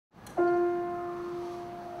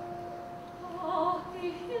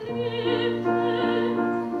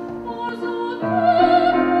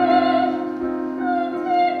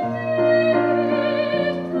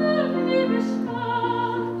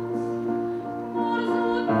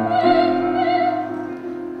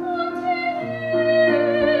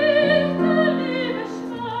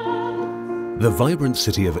The vibrant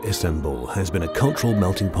city of Istanbul has been a cultural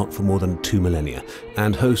melting pot for more than 2 millennia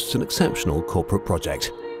and hosts an exceptional corporate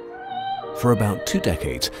project. For about 2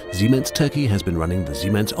 decades, Siemens Türkiye has been running the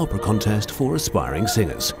Siemens Opera contest for aspiring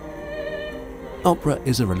singers. Opera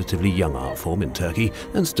is a relatively young art form in Turkey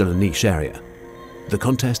and still a niche area. The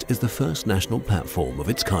contest is the first national platform of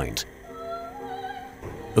its kind.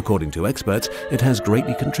 According to experts, it has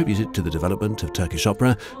greatly contributed to the development of Turkish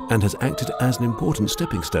opera and has acted as an important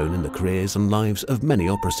stepping stone in the careers and lives of many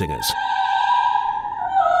opera singers.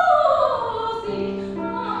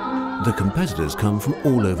 The competitors come from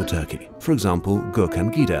all over Turkey. For example,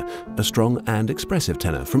 Gürkan Gida, a strong and expressive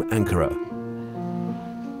tenor from Ankara.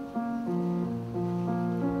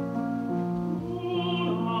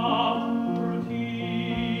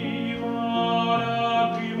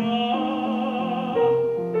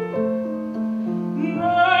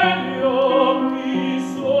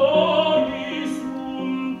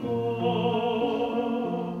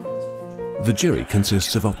 The jury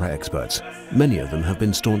consists of opera experts. Many of them have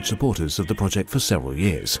been staunch supporters of the project for several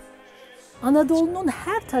years. Anadolu'nun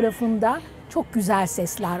her tarafında çok güzel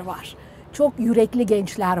sesler var. Çok yürekli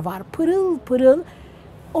gençler var. Pırıl pırıl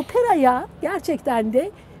operaya gerçekten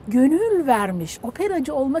de gönül vermiş.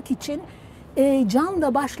 Operacı olmak için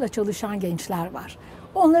canla başla çalışan gençler var.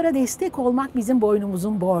 Onlara destek olmak bizim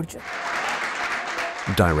boynumuzun borcu.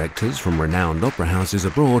 Directors from renowned opera houses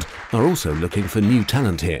abroad are also looking for new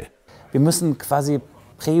talent here. Wir müssen quasi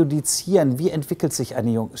präjudizieren, wie entwickelt sich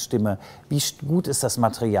eine Stimme, wie gut ist das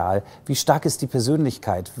Material, wie stark ist die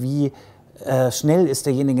Persönlichkeit, wie schnell ist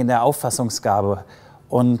derjenige in der Auffassungsgabe.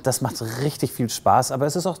 Und das macht richtig viel Spaß, aber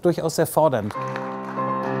es ist auch durchaus sehr fordernd.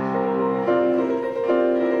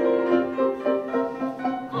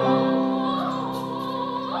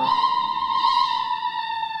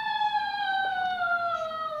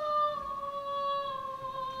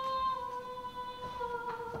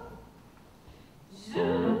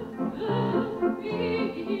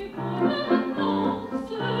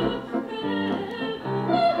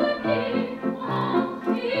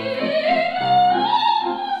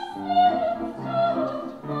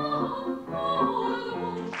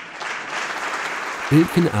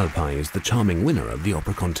 İlkin Alpay is the charming winner of the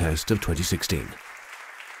opera contest of 2016.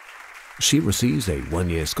 She receives a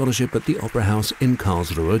 1-year scholarship at the Opera House in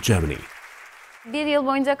Karlsruhe, Germany. 1 yıl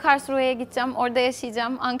boyunca Karlsruhe'ye gideceğim, orada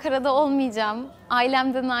yaşayacağım, Ankara'da olmayacağım,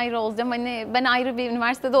 ailemden ayrı olacağım. Hani ben ayrı bir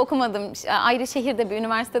üniversitede okumadım, ayrı şehirde bir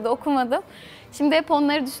üniversitede okumadım. Şimdi hep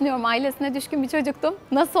onları düşünüyorum, ailesine düşkün bir çocuktum.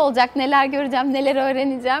 Nasıl olacak, neler göreceğim, neler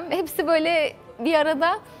öğreneceğim. Hepsi böyle bir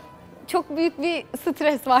arada, çok büyük bir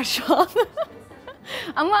stres var şu an.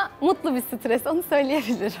 Ama mutlu bir stres, onu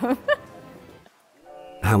söyleyebilirim.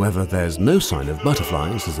 However, there's no sign of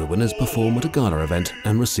butterflies as the winners perform at a gala event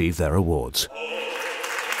and receive their awards.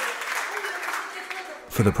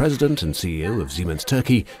 For the president and CEO of Siemens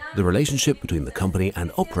Türkiye, the relationship between the company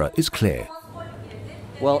and opera is clear.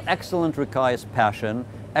 Well, excellent requires passion,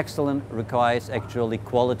 excellent requires actually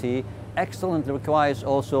quality, excellent requires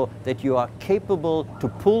also that you are capable to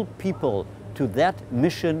pull people to that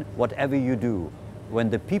mission, whatever you do. When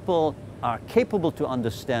the people are capable to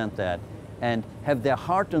understand that and have their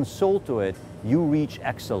heart and soul to it, you reach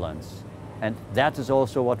excellence. And that is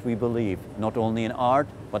also what we believe, not only in art,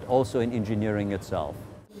 but also in engineering itself.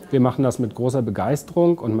 Wir machen das mit großer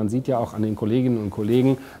Begeisterung und man sieht ja auch an den Kolleginnen und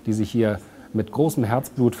Kollegen, die sich hier mit großem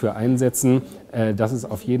Herzblut für einsetzen, dass es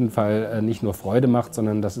auf jeden Fall nicht nur Freude macht,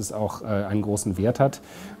 sondern dass es auch einen großen Wert hat.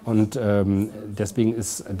 Und deswegen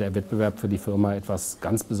ist der Wettbewerb für die Firma etwas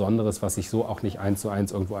ganz Besonderes, was sich so auch nicht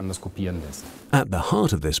 1:1 irgendwo anders kopieren lässt. At the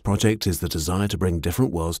heart of this project is the desire to bring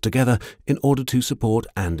different worlds together in order to support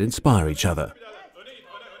and inspire each other.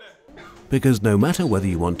 Because no matter whether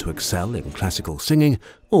you want to excel in classical singing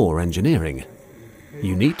or engineering,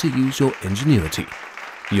 you need to use your ingenuity,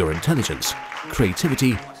 your intelligence,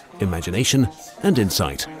 creativity, imagination and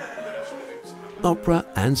insight. Opera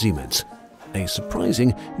and Siemens, a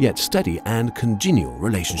surprising yet steady and congenial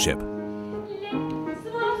relationship.